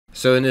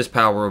So in this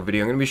Palworld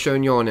video, I'm going to be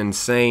showing you an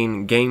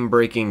insane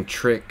game-breaking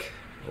trick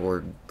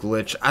or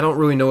glitch. I don't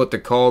really know what to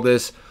call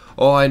this.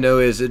 All I know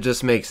is it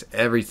just makes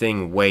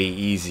everything way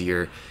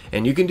easier.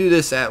 And you can do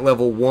this at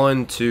level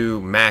 1 to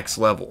max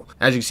level.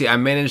 As you can see, I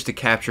managed to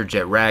capture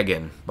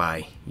Jetragon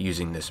by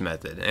using this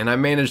method. And I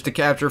managed to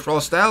capture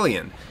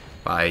Frostallion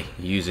by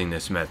using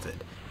this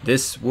method.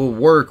 This will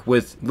work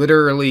with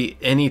literally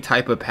any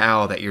type of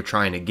PAL that you're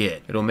trying to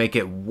get. It'll make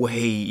it way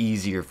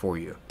easier for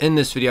you. In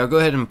this video, I'll go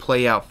ahead and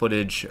play out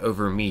footage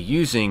over me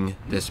using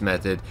this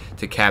method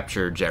to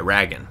capture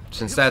Jetragon,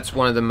 since that's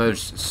one of the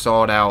most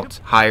sought out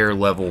higher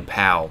level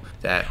PAL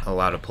that a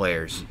lot of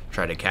players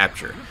try to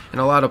capture. And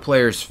a lot of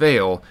players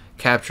fail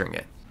capturing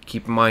it.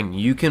 Keep in mind,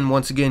 you can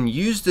once again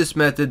use this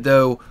method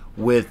though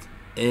with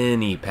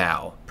any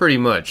PAL. Pretty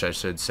much, I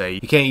should say.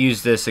 You can't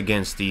use this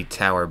against the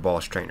tower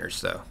boss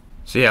trainers though.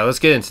 So yeah, let's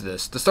get into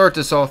this. To start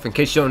this off, in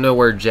case you don't know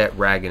where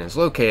Jetragon is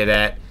located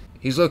at,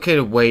 he's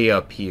located way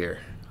up here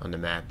on the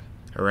map,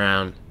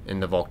 around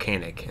in the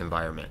volcanic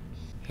environment.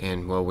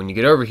 And well, when you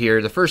get over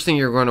here, the first thing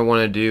you're going to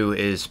want to do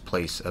is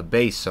place a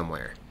base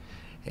somewhere.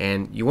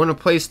 And you want to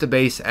place the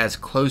base as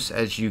close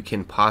as you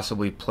can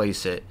possibly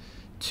place it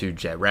to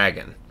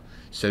Jetragon.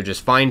 So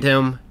just find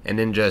him and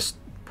then just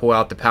pull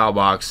out the PAL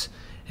box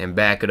and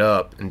back it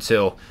up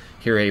until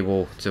you're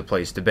able to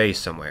place the base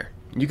somewhere.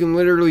 You can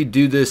literally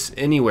do this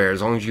anywhere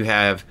as long as you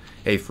have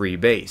a free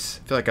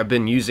base. I feel like I've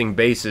been using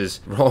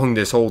bases wrong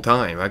this whole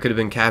time. I could have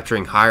been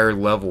capturing higher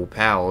level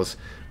PALs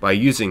by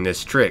using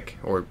this trick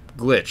or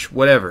glitch,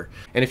 whatever.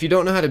 And if you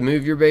don't know how to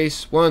move your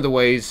base, one of the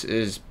ways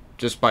is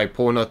just by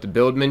pulling up the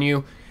build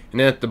menu, and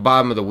then at the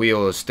bottom of the wheel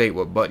it'll state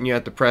what button you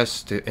have to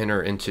press to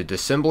enter into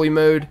disassembly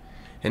mode.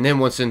 And then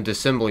once in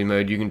disassembly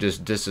mode, you can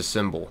just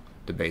disassemble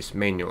the base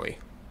manually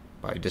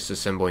by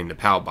disassembling the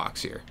PAL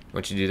box here.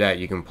 Once you do that,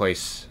 you can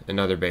place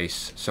another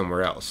base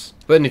somewhere else.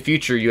 But in the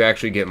future, you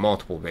actually get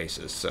multiple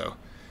bases, so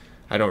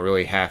I don't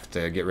really have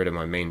to get rid of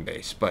my main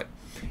base. But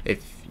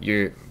if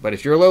you're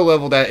low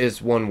level, that is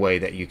one way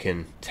that you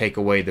can take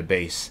away the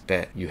base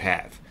that you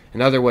have.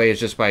 Another way is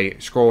just by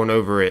scrolling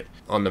over it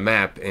on the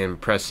map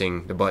and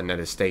pressing the button that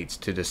it states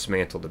to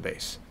dismantle the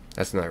base.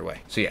 That's another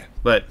way. So yeah,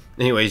 but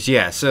anyways,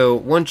 yeah, so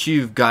once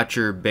you've got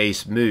your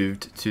base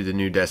moved to the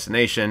new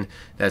destination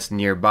that's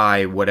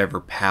nearby whatever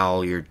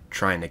PAL you're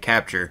trying to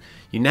capture,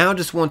 you now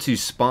just want to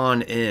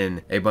spawn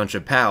in a bunch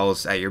of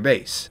PALs at your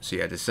base. So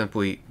you have to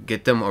simply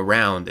get them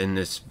around in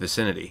this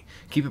vicinity.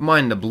 Keep in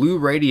mind, the blue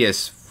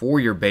radius for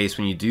your base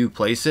when you do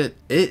place it,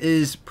 it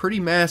is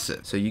pretty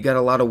massive. So you got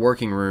a lot of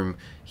working room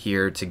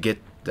here to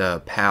get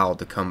the PAL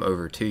to come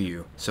over to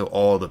you, so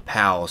all the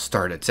PALs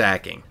start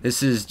attacking.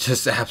 This is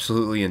just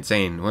absolutely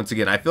insane. Once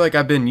again, I feel like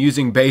I've been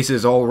using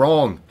bases all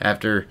wrong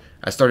after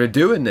I started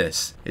doing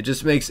this. It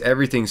just makes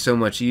everything so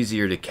much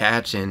easier to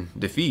catch and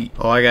defeat.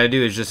 All I gotta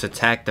do is just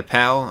attack the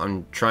PAL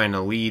I'm trying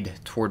to lead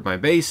toward my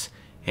base,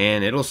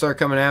 and it'll start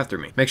coming after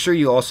me. Make sure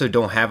you also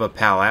don't have a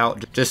PAL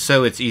out, just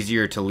so it's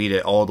easier to lead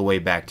it all the way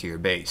back to your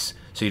base,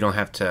 so you don't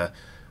have to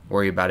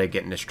worry about it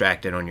getting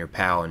distracted on your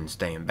PAL and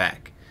staying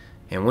back.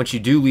 And once you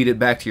do lead it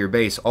back to your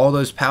base, all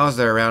those PALs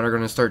that are around are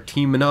going to start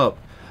teaming up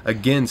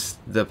against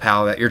the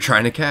PAL that you're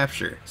trying to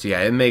capture. So yeah,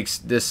 it makes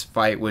this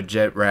fight with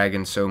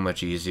Jetragon so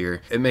much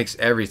easier. It makes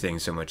everything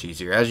so much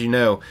easier. As you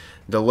know,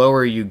 the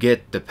lower you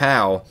get the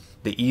PAL,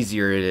 the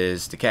easier it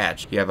is to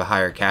catch. You have a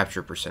higher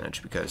capture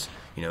percentage because,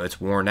 you know,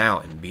 it's worn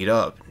out and beat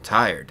up and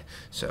tired.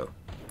 So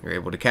you're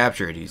able to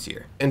capture it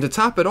easier. And to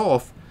top it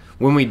off,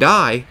 when we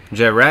die,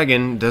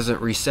 Jetragon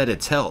doesn't reset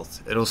its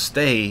health. It'll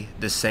stay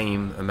the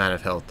same amount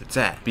of health it's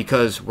at,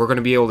 because we're going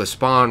to be able to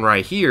spawn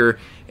right here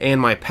and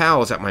my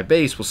PALs at my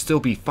base will still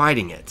be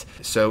fighting it.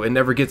 So it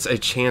never gets a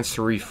chance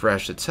to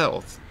refresh its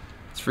health.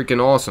 It's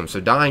freaking awesome. So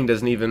dying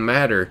doesn't even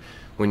matter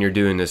when you're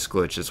doing this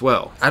glitch as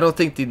well. I don't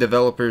think the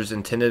developers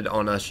intended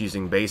on us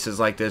using bases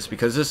like this,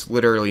 because this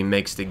literally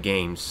makes the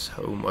game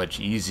so much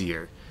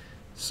easier.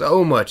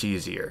 So much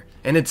easier.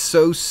 And it's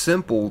so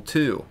simple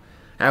too.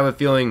 I have a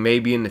feeling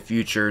maybe in the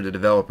future the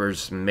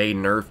developers may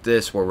nerf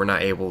this where we're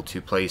not able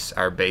to place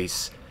our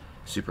base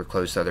super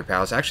close to other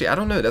PALs. Actually, I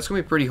don't know. That's going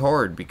to be pretty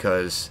hard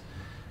because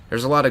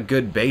there's a lot of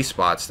good base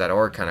spots that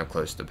are kind of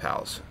close to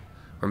PALs.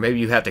 Or maybe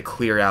you have to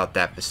clear out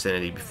that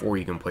vicinity before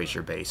you can place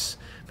your base.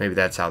 Maybe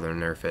that's how they'll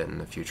nerf it in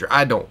the future.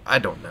 I don't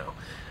know.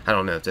 I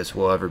don't know if this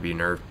will ever be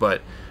nerfed,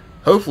 but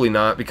hopefully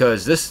not,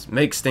 because this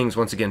makes things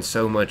once again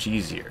so much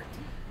easier.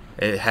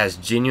 It has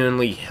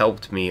genuinely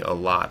helped me a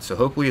lot, so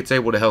hopefully it's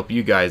able to help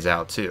you guys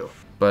out too.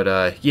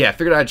 But yeah, I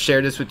figured I'd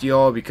share this with you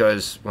all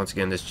because once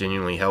again this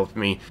genuinely helped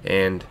me,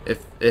 and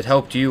if it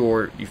helped you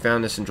or you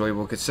found this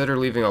enjoyable, consider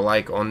leaving a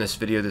like on this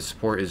video. The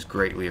support is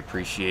greatly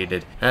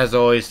appreciated. As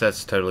always,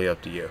 that's totally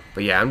up to you.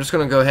 But yeah, I'm just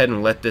gonna go ahead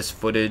and let this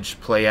footage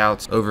play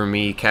out over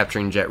me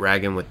capturing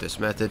Jetragon with this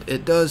method.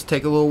 It does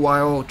take a little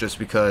while just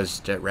because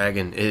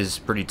Jetragon is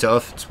pretty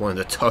tough. It's one of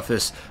the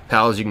toughest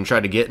PALs you can try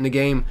to get in the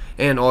game,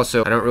 and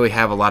also I don't really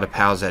have a lot of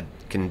PALs that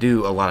can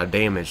do a lot of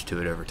damage to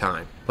it over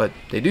time, but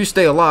they do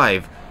stay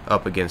alive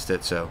up against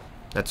it, so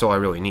That's all I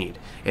really need.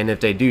 And if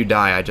they do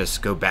die, I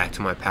just go back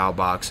to my PAL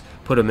box,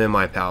 put them in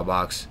my PAL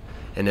box,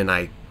 and then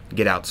I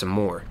get out some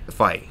more to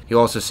fight.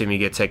 You'll also see me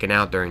get taken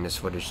out during this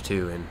footage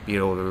too, and be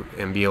able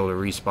to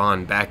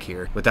respawn back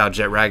here without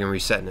Jet Dragon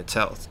resetting its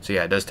health. So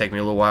yeah, it does take me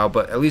a little while,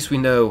 but at least we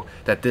know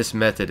that this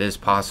method is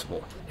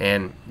possible.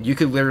 And you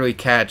could literally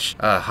catch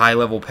high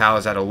level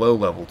pals at a low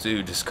level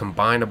too. Just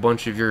combine a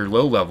bunch of your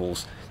low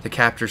levels to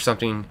capture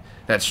something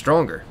that's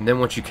stronger. And then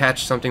once you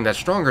catch something that's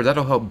stronger,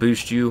 that'll help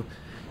boost you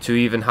to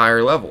even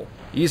higher level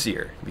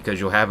easier,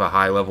 because you'll have a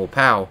high level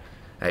pal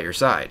at your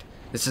side.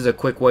 This is a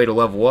quick way to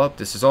level up.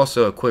 This is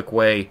also a quick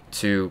way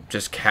to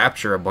just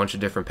capture a bunch of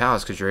different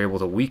pals, because you're able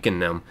to weaken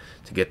them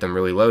to get them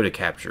really low to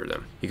capture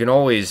them. You can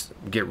always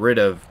get rid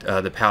of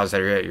the pals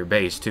that are at your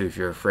base too if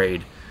you're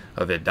afraid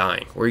of it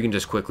dying, or you can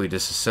just quickly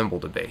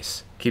disassemble the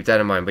base. Keep that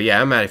in mind. But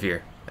yeah, I'm out of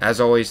here. As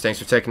always, thanks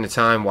for taking the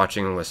time,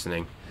 watching and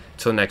listening.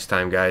 Until next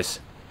time, guys,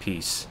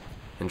 peace.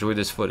 Enjoy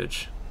this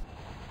footage.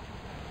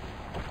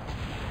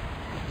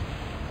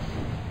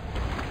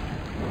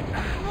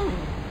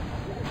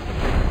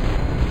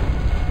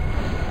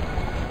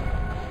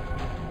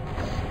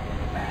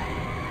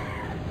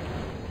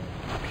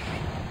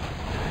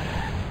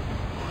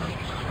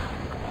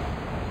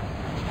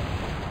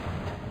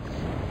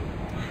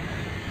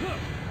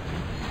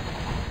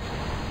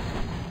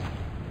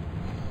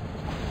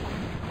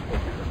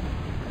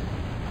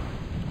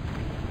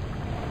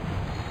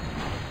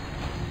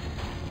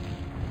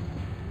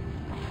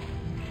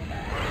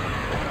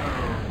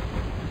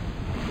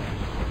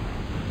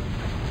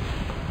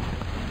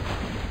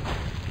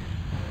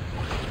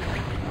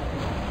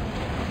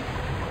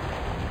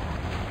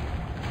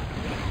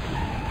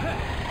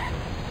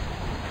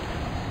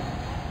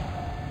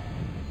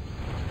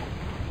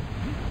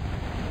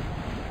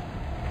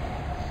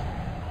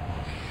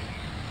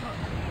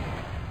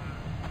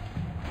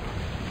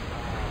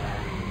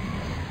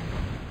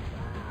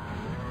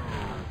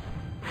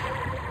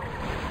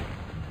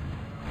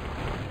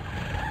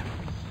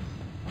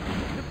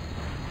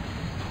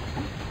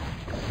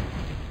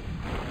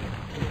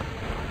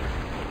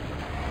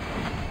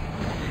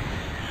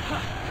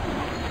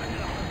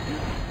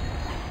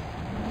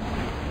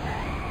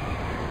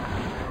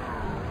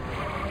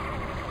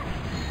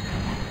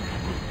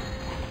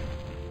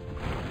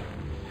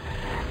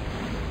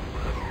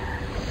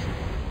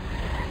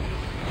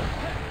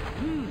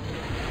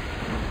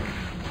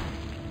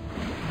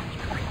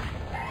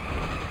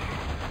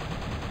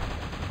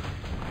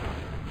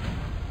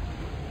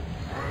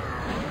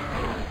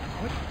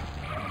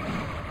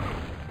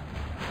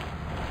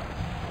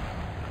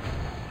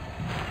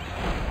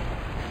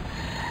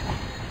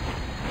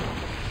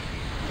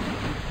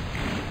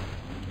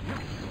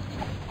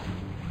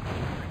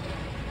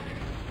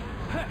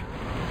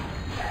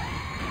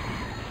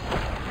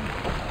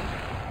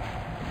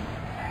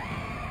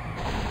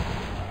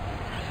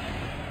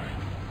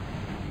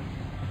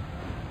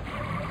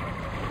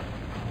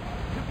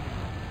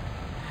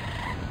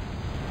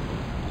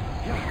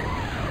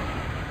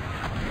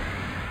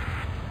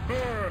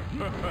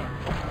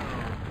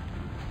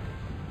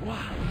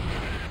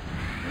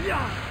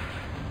 Yeah.